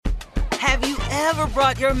Have you ever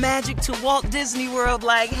brought your magic to Walt Disney World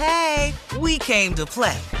like, hey, we came to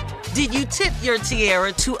play? Did you tip your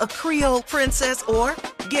tiara to a Creole princess or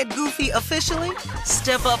get goofy officially?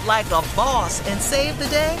 Step up like a boss and save the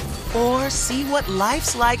day? Or see what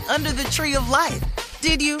life's like under the tree of life?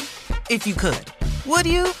 Did you? If you could. Would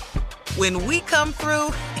you? When we come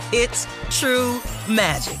through, it's true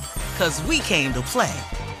magic. 'Cause we came to play.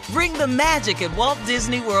 Bring the magic at Walt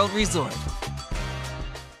Disney World Resort.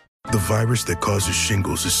 The virus that causes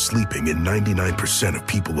shingles is sleeping in 99% of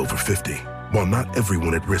people over 50. While not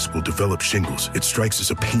everyone at risk will develop shingles, it strikes as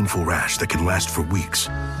a painful rash that can last for weeks.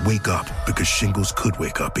 Wake up, because shingles could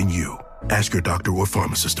wake up in you. Ask your doctor or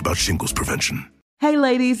pharmacist about shingles prevention. Hey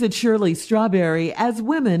ladies, it's Shirley Strawberry. As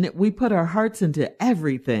women, we put our hearts into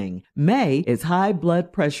everything. May is High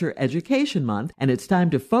Blood Pressure Education Month, and it's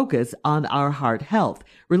time to focus on our heart health.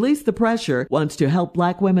 Release the Pressure wants to help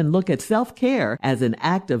Black women look at self-care as an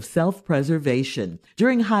act of self-preservation.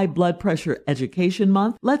 During High Blood Pressure Education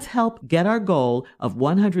Month, let's help get our goal of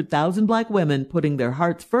 100,000 Black women putting their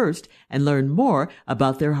hearts first and learn more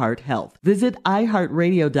about their heart health. Visit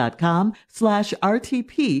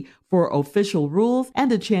iHeartRadio.com/RTP for official rules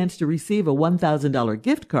and a chance to receive a $1,000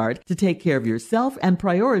 gift card to take care of yourself and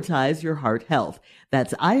prioritize your heart health.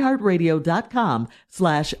 That's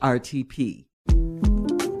iHeartRadio.com/RTP.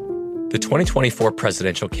 The 2024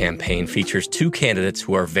 presidential campaign features two candidates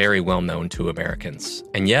who are very well known to Americans.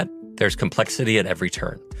 And yet, there's complexity at every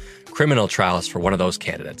turn. Criminal trials for one of those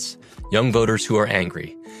candidates. Young voters who are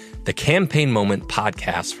angry. The Campaign Moment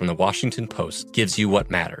podcast from the Washington Post gives you what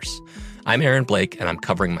matters. I'm Aaron Blake, and I'm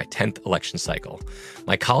covering my 10th election cycle.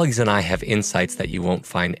 My colleagues and I have insights that you won't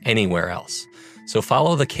find anywhere else. So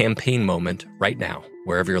follow the Campaign Moment right now,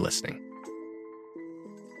 wherever you're listening.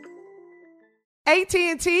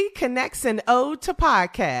 AT&T connects an ode to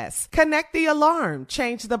podcasts. Connect the alarm.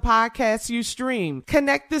 Change the podcast you stream.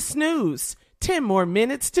 Connect the snooze. 10 more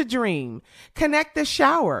minutes to dream. Connect the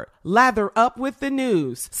shower. Lather up with the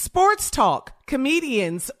news. Sports talk,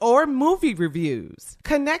 comedians, or movie reviews.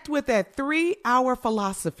 Connect with that 3-hour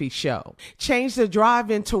philosophy show. Change the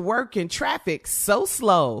drive into work in traffic so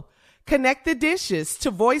slow. Connect the dishes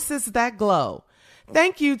to voices that glow.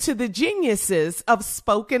 Thank you to the geniuses of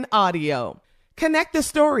spoken audio. Connect the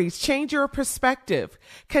stories, change your perspective.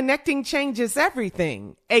 Connecting changes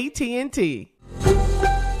everything. AT&T.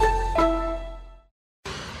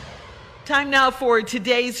 Time now for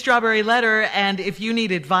today's Strawberry Letter, and if you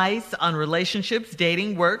need advice on relationships,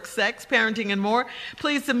 dating, work, sex, parenting, and more,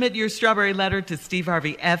 please submit your Strawberry Letter to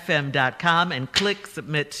steveharveyfm.com and click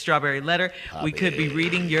Submit Strawberry Letter. We could be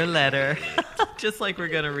reading your letter, just like we're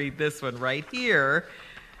going to read this one right here.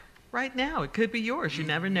 Right now, it could be yours. You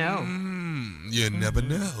never know. You never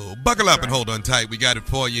know. Buckle up and hold on tight. We got it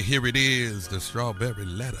for you. Here it is, the Strawberry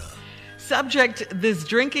Letter. Subject, this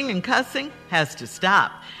drinking and cussing has to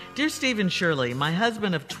stop. Dear Steve and Shirley, my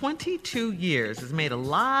husband of 22 years has made a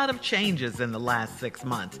lot of changes in the last 6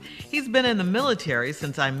 months. He's been in the military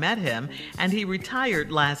since I met him, and he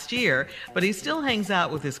retired last year, but he still hangs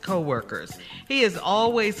out with his coworkers. He has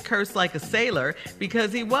always cursed like a sailor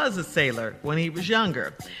because he was a sailor when he was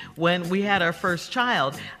younger. When we had our first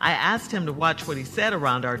child, I asked him to watch what he said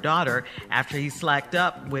around our daughter after he slacked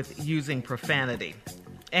up with using profanity.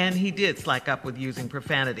 And he did slack up with using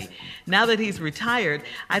profanity. Now that he's retired,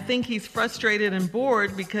 I think he's frustrated and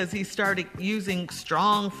bored because he started using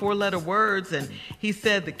strong 4-letter words, and he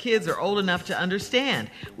said the kids are old enough to understand.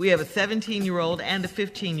 We have a 17-year-old and a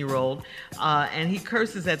 15-year-old, and he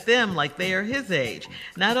curses at them like they are his age.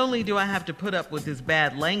 Not only do I have to put up with his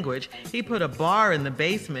bad language, he put a bar in the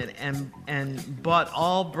basement and bought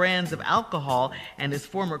all brands of alcohol, and his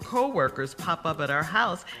former co-workers pop up at our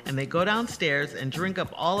house, and they go downstairs and drink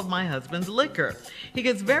up all of my husband's liquor. He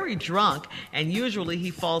gets very drunk, and usually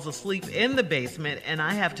he falls asleep in the basement, and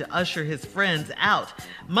I have to usher his friends out.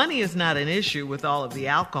 Money is not an issue with all of the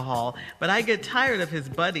alcohol, but I get tired of his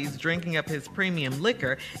buddies drinking up his premium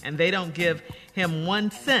liquor, and they don't give him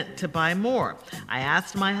 1 cent to buy more. I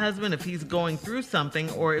asked my husband if he's going through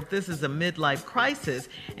something or if this is a midlife crisis,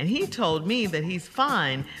 and he told me that he's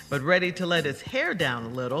fine, but ready to let his hair down a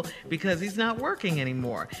little because he's not working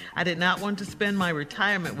anymore. I did not want to spend my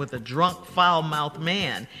retirement with a drunk, foul-mouthed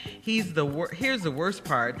man. Here's the worst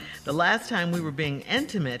part. The last time we were being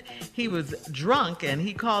intimate, he was drunk and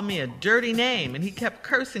he called me a dirty name, and he kept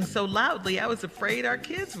cursing so loudly I was afraid our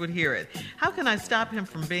kids would hear it. How can I stop him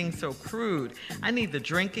from being so crude? I need the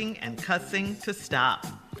drinking and cussing to stop.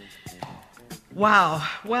 Wow.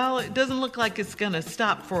 Well, it doesn't look like it's going to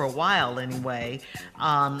stop for a while anyway.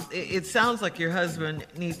 It sounds like your husband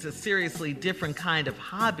needs a seriously different kind of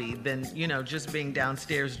hobby than, just being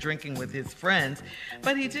downstairs drinking with his friends.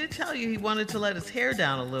 But he did tell you he wanted to let his hair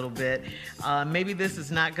down a little bit. Maybe this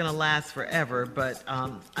is not going to last forever, but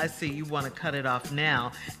I see you want to cut it off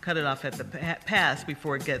now, cut it off at the pass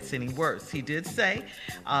before it gets any worse. He did say,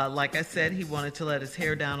 like I said, he wanted to let his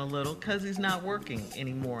hair down a little because he's not working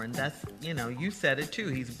anymore. And that's, you said it too.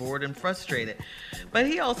 He's bored and frustrated. But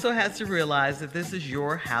he also has to realize that this is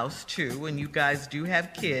your house too, and you guys do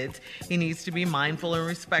have kids. He needs to be mindful and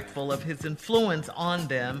respectful of his influence on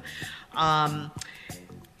them.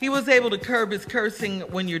 He was able to curb his cursing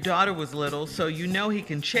when your daughter was little, so he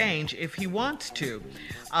can change if he wants to.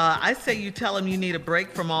 I say you tell him you need a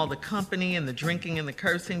break from all the company and the drinking and the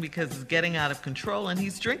cursing because it's getting out of control and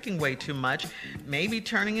he's drinking way too much, maybe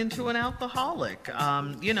turning into an alcoholic.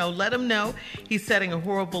 Let him know he's setting a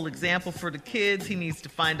horrible example for the kids. He needs to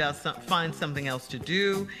find something else to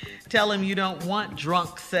do. Tell him you don't want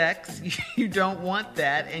drunk sex. You don't want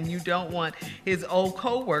that, and you don't want his old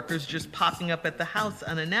co-workers just popping up at the house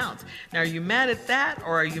unannounced. Now, are you mad at that,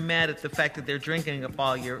 or are you mad at the fact that they're drinking up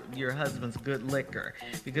all your husband's good liquor?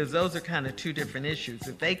 Because those are kind of two different issues.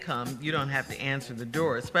 If they come, you don't have to answer the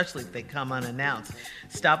door, especially if they come unannounced.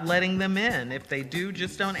 Stop letting them in. If they do,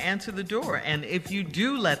 just don't answer the door. And if you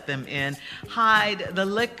do let them in, hide the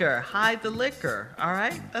liquor. Hide the liquor, all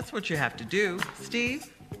right? That's what you have to do.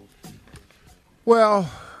 Steve? Well,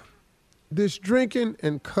 this drinking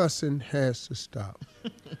and cussing has to stop.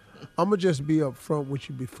 I'm going to just be up front with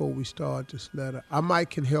you before we start this letter. I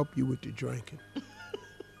might can help you with the drinking.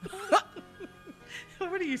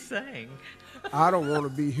 What are you saying? I don't want to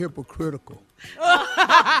be hypocritical.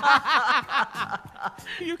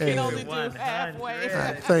 You can only do halfway.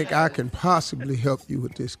 I think I can possibly help you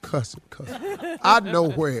with this cussing. I know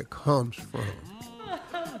where it comes from.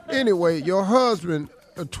 Anyway, your husband,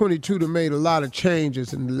 22, that made a lot of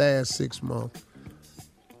changes in the last 6 months.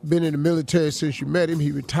 Been in the military since you met him.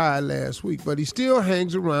 He retired last week, but he still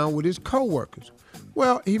hangs around with his coworkers.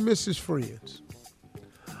 Well, he misses friends.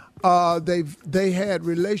 They had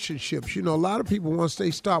relationships. A lot of people, once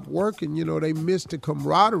they stop working, they miss the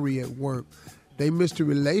camaraderie at work. They miss the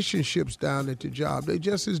relationships down at the job. They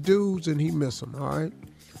just as dudes, and he miss them, all right?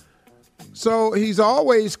 So he's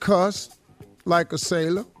always cussed like a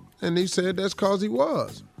sailor, and he said that's because he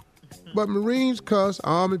was. But Marines cuss,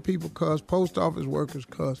 Army people cuss, post office workers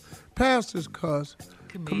cuss, pastors cuss,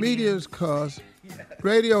 comedians cuss,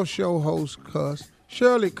 radio show hosts cuss.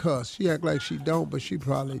 Shirley cuss. She act like she don't, but she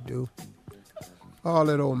probably do. All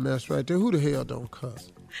that old mess right there. Who the hell don't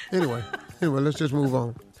cuss? Anyway, let's just move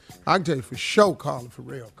on. I can tell you for sure Carla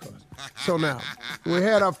Ferrell cuss. So now, when we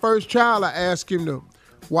had our first child, I asked him to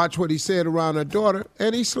watch what he said around our daughter,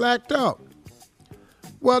 and he slacked up.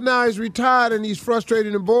 Well, now he's retired and he's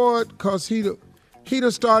frustrated and bored because he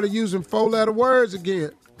done started using 4-letter words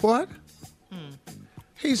again. What?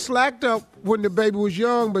 He slacked up when the baby was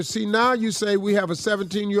young, but see, now you say we have a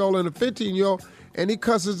 17-year-old and a 15-year-old, and he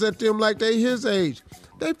cusses at them like they his age.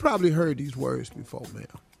 They probably heard these words before, man.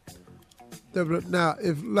 Now,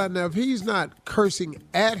 if he's not cursing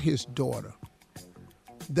at his daughter,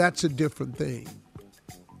 that's a different thing.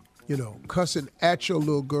 Cussing at your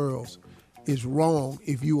little girls is wrong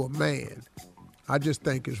if you a man. I just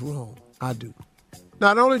think it's wrong. I do.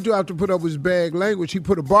 Not only do I have to put up with his bad language, he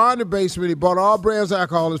put a bar in the basement, he bought all brands of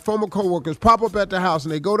alcohol, his former co-workers pop up at the house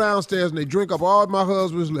and they go downstairs and they drink up all my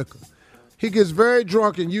husband's liquor. He gets very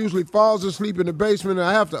drunk and usually falls asleep in the basement and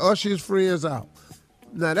I have to usher his friends out.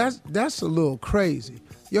 Now that's a little crazy.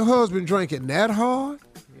 Your husband drinking that hard?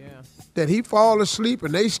 Yeah. That he fall asleep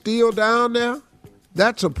and they still down there?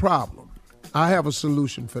 That's a problem. I have a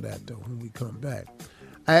solution for that though when we come back.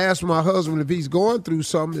 I asked my husband if he's going through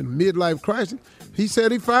something in midlife crisis. He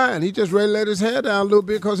said he's fine. He just ready to let his hair down a little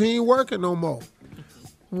bit because he ain't working no more.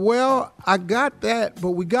 Well, I got that,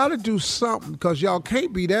 but we got to do something because y'all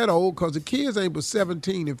can't be that old because the kids ain't but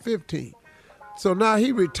 17 and 15. So now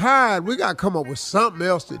he retired. We got to come up with something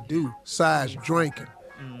else to do besides drinking.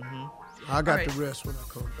 Mm-hmm. I got the rest when I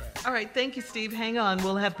come back. All right, thank you, Steve. Hang on.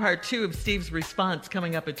 We'll have part 2 of Steve's response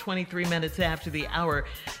coming up at 23 minutes after the hour.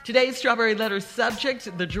 Today's Strawberry Letter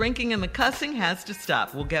subject, the drinking and the cussing has to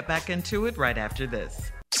stop. We'll get back into it right after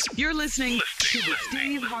this. You're listening to the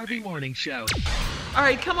Steve Harvey Morning Show. All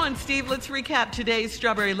right, come on, Steve. Let's recap today's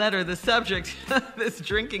Strawberry Letter. The subject, this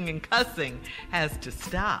drinking and cussing has to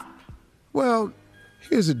stop. Well,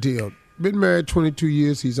 here's the deal. Been married 22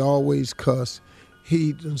 years. He's always cussed.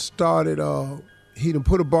 He done started... He done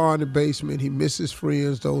put a bar in the basement. He misses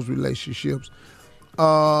friends, those relationships.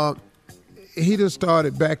 he done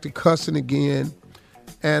started back to cussing again.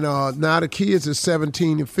 And now the kids are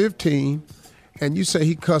 17 and 15. And you say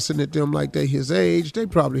he cussing at them like they his age. They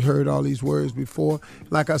probably heard all these words before.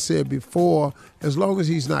 Like I said before, as long as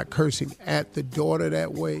he's not cursing at the daughter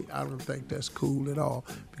that way, I don't think that's cool at all.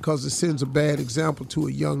 Because it sends a bad example to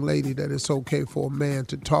a young lady that it's okay for a man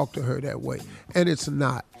to talk to her that way. And it's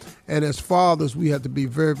not. And as fathers, we have to be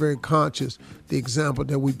very, very conscious the example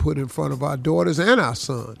that we put in front of our daughters and our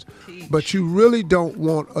sons. But you really don't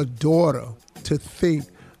want a daughter to think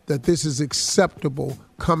that this is acceptable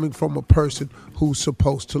coming from a person who's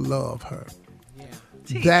supposed to love her.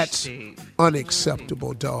 That's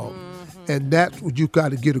unacceptable, dog. And that's what you got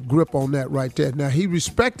to get a grip on that right there. Now, he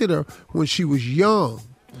respected her when she was young,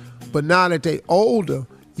 but now that they older,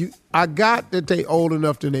 I got that they old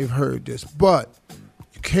enough that they've heard this, but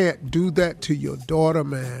you can't do that to your daughter,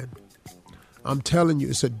 man. I'm telling you,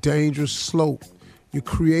 it's a dangerous slope. You're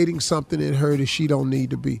creating something in her that she don't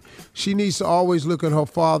need to be. She needs to always look at her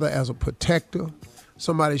father as a protector,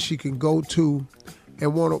 somebody she can go to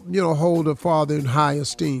and want to, hold her father in high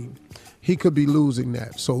esteem. He could be losing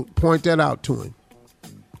that. So point that out to him.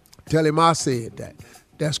 Tell him I said that.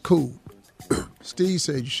 That's cool. Steve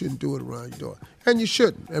said you shouldn't do it around your daughter. And you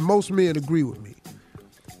shouldn't. And most men agree with me.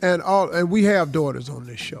 And we have daughters on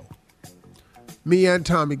this show. Me and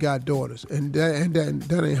Tommy got daughters. And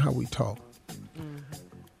that ain't how we talk.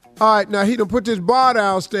 All right, now he done put this bar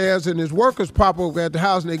downstairs and his workers pop up at the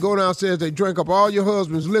house and they go downstairs, they drink up all your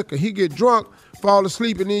husband's liquor. He get drunk, fall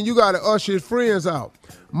asleep, and then you got to usher his friends out.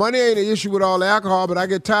 Money ain't an issue with all the alcohol, but I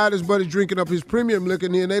get tired of his buddy drinking up his premium liquor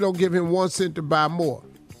and then they don't give him 1 cent to buy more.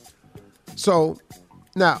 So,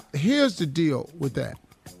 now, here's the deal with that.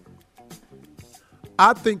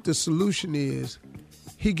 I think the solution is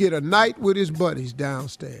he get a night with his buddies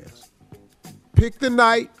downstairs. Pick the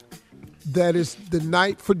night that is the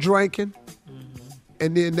night for drinking,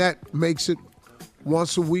 and then that makes it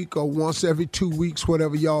once a week or once every 2 weeks,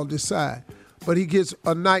 whatever y'all decide. But he gets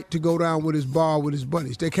a night to go down with his bar with his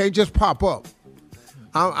buddies. They can't just pop up.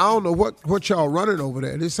 I don't know what y'all running over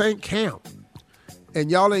there. This ain't camp.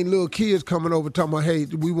 And y'all ain't little kids coming over talking about, hey,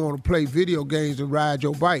 we want to play video games and ride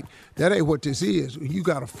your bike. That ain't what this is. You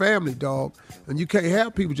got a family, dog, and you can't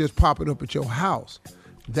have people just popping up at your house.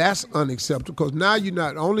 That's unacceptable because now you're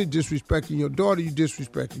not only disrespecting your daughter, you're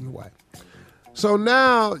disrespecting your wife. So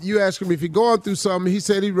now you ask him if he's going through something. He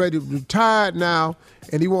said he's ready to retire now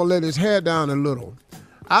and he won't let his hair down a little.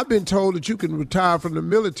 I've been told that you can retire from the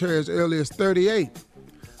military as early as 38.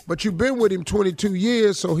 But you've been with him 22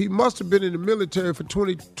 years, so he must have been in the military for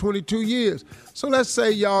 22 years. So let's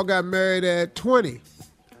say y'all got married at 20.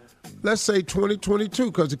 Let's say 2022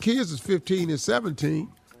 because the kids is 15 and 17.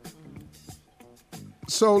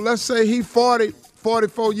 So let's say he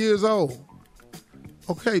 44 years old.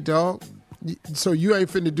 Okay, dog. So you ain't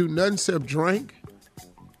finna do nothing except drink?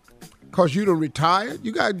 Because you done retired?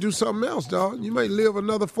 You got to do something else, dog. You may live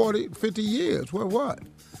another 40, 50 years. What?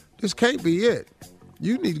 This can't be it.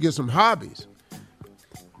 You need to get some hobbies.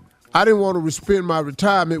 I didn't want to spend my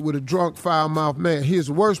retirement with a drunk, foul-mouthed man. Here's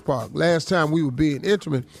the worst part. Last time we were being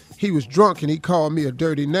intimate, he was drunk and he called me a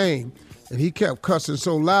dirty name. And he kept cussing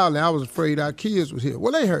so loudly, I was afraid our kids would hear.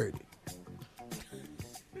 Well, they heard it.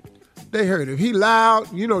 They heard it. If he loud,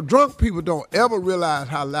 drunk people don't ever realize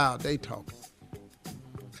how loud they talk.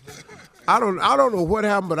 I don't know what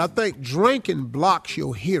happened, but I think drinking blocks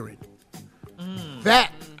your hearing.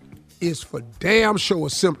 That is for damn sure a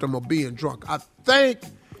symptom of being drunk. I think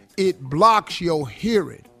it blocks your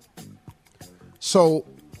hearing. So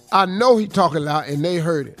I know he talking loud and they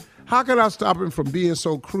heard it. How can I stop him from being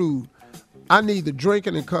so crude? I need the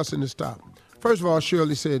drinking and cussing to stop. First of all,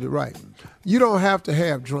 Shirley said it right. You don't have to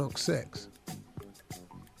have drunk sex.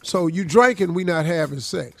 So you drinking, we not having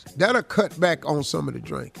sex. That'll cut back on some of the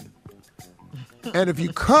drinking. And if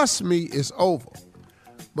you cuss me, it's over.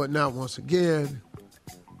 But now, once again,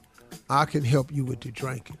 I can help you with the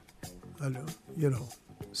drinking. I know,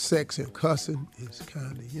 sex and cussing is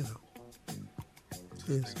kind of,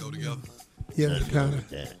 They go together. Yeah,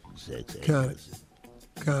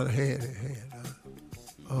 kind of hand in hand.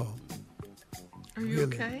 Are you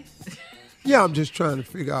really? okay? Yeah, I'm just trying to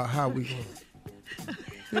figure out how we going.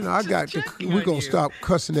 We're going to stop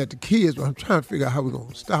cussing at the kids, but I'm trying to figure out how we're going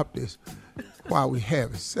to stop this while we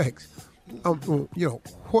having sex. What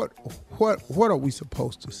are we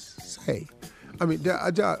supposed to say? I mean,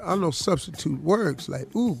 I know substitute words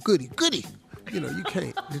like, ooh, goody. You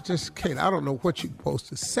can't. You just can't. I don't know what you're supposed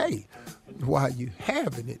to say while you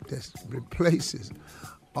having it that replaces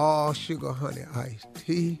all sugar, honey, iced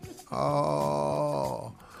tea.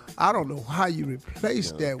 Oh, I don't know how you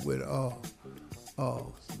replace that with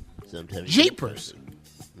Sometimes Jeepers.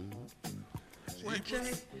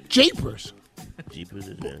 Jeepers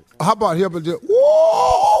is that. How about here? But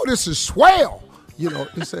whoa, this is swell. You know,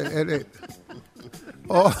 this and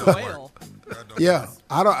Swell. yeah.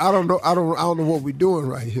 I don't know what we're doing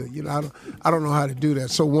right here. You know, I don't know how to do that.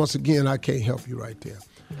 So once again, I can't help you right there.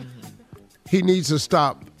 He needs to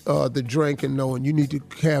stop the drinking, knowing you need to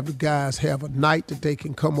have the guys have a night that they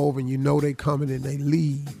can come over and you know they coming and they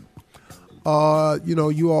leave. You know,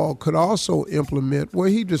 you all could also implement where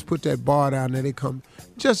he just put that bar down there. They come,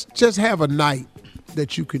 just have a night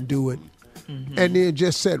that you can do it, and then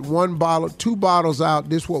just set 1 bottle, 2 bottles out.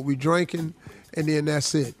 This is what we're drinking, and then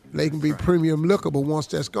that's it. They can be premium liquor, but once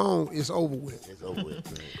that's gone, it's over with. It's over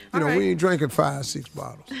with. You know, we ain't drinking 5, 6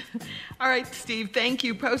 bottles. All right, Steve, thank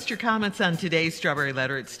you. Post your comments on today's Strawberry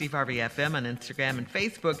Letter at Steve Harvey FM on Instagram and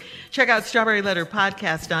Facebook. Check out Strawberry Letter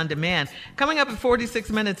Podcast on demand. Coming up at 46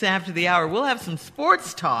 minutes after the hour, we'll have some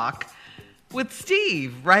sports talk with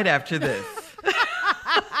Steve right after this.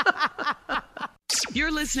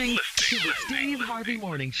 You're listening to the Steve Harvey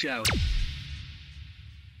Morning Show.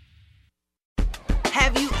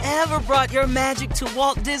 Have you ever brought your magic to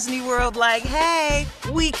Walt Disney World like, hey,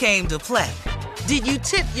 we came to play? Did you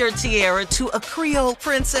tip your tiara to a Creole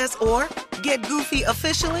princess or get goofy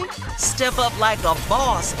officially? Step up like a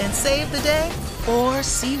boss and save the day? Or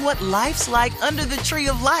see what life's like under the tree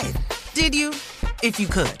of life? Did you? If you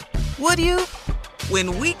could. Would you?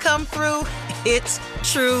 When we come through, it's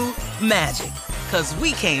true magic. 'Cause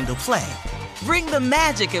we came to play. Bring the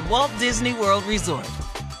magic at Walt Disney World Resort.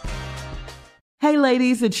 Hey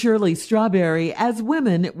ladies, it's Shirley Strawberry. As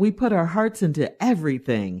women, we put our hearts into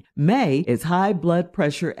everything. May is High Blood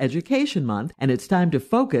Pressure Education Month, and it's time to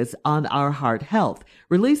focus on our heart health.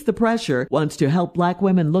 Release the Pressure wants to help Black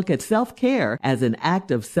women look at self-care as an act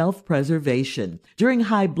of self-preservation. During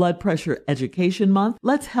High Blood Pressure Education Month,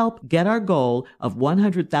 let's help get our goal of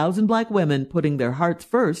 100,000 Black women putting their hearts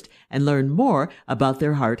first and learn more about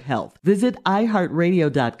their heart health. Visit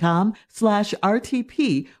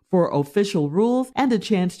iHeartRadio.com/RTP for official rules and a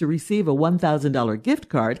chance to receive a $1,000 gift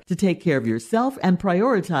card to take care of yourself and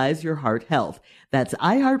prioritize your heart health. That's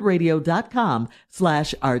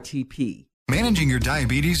iHeartRadio.com/RTP. Managing your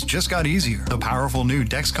diabetes just got easier. The powerful new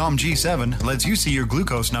Dexcom G7 lets you see your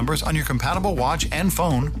glucose numbers on your compatible watch and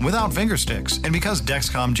phone without finger sticks. And because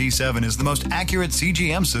Dexcom G7 is the most accurate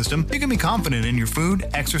CGM system, you can be confident in your food,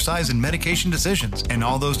 exercise, and medication decisions. And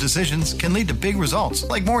all those decisions can lead to big results,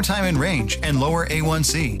 like more time in range and lower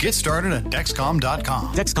A1C. Get started at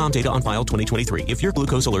Dexcom.com. Dexcom data on file 2023. If your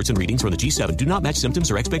glucose alerts and readings from the G7 do not match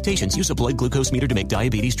symptoms or expectations, use a blood glucose meter to make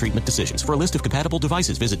diabetes treatment decisions. For a list of compatible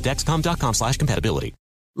devices, visit Dexcom.com/compatibility.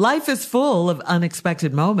 Life is full of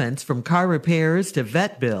unexpected moments, from car repairs to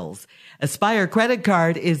vet bills. Aspire Credit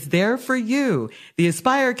Card is there for you. The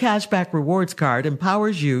Aspire Cashback Rewards Card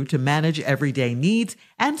empowers you to manage everyday needs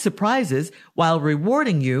and surprises while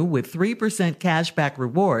rewarding you with 3% cashback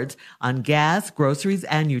rewards on gas, groceries,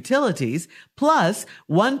 and utilities, plus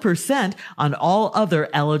 1% on all other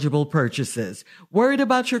eligible purchases. Worried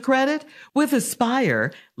about your credit? With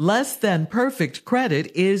Aspire, less than perfect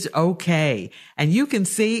credit is okay, and you can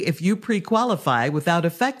see if you pre-qualify without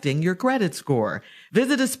affecting your credit score.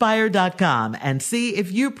 Visit Aspire.com and see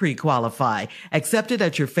if you pre-qualify. Accepted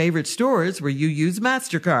at your favorite stores where you use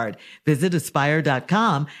MasterCard. Visit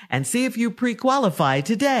Aspire.com and see if you pre-qualify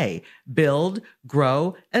today. Build,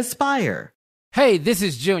 grow, aspire. Hey, this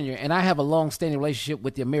is Junior, and I have a long-standing relationship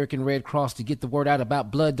with the American Red Cross to get the word out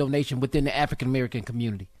about blood donation within the African American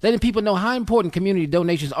community, letting people know how important community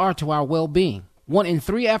donations are to our well-being. 1 in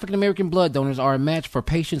 3 African American blood donors are a match for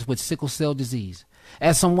patients with sickle cell disease.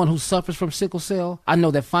 As someone who suffers from sickle cell, I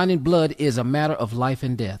know that finding blood is a matter of life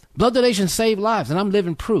and death. Blood donations save lives, and I'm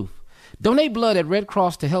living proof. Donate blood at Red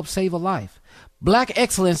Cross to help save a life. Black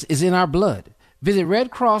excellence is in our blood. Visit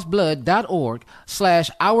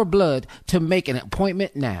redcrossblood.org/ourblood to make an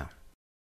appointment now.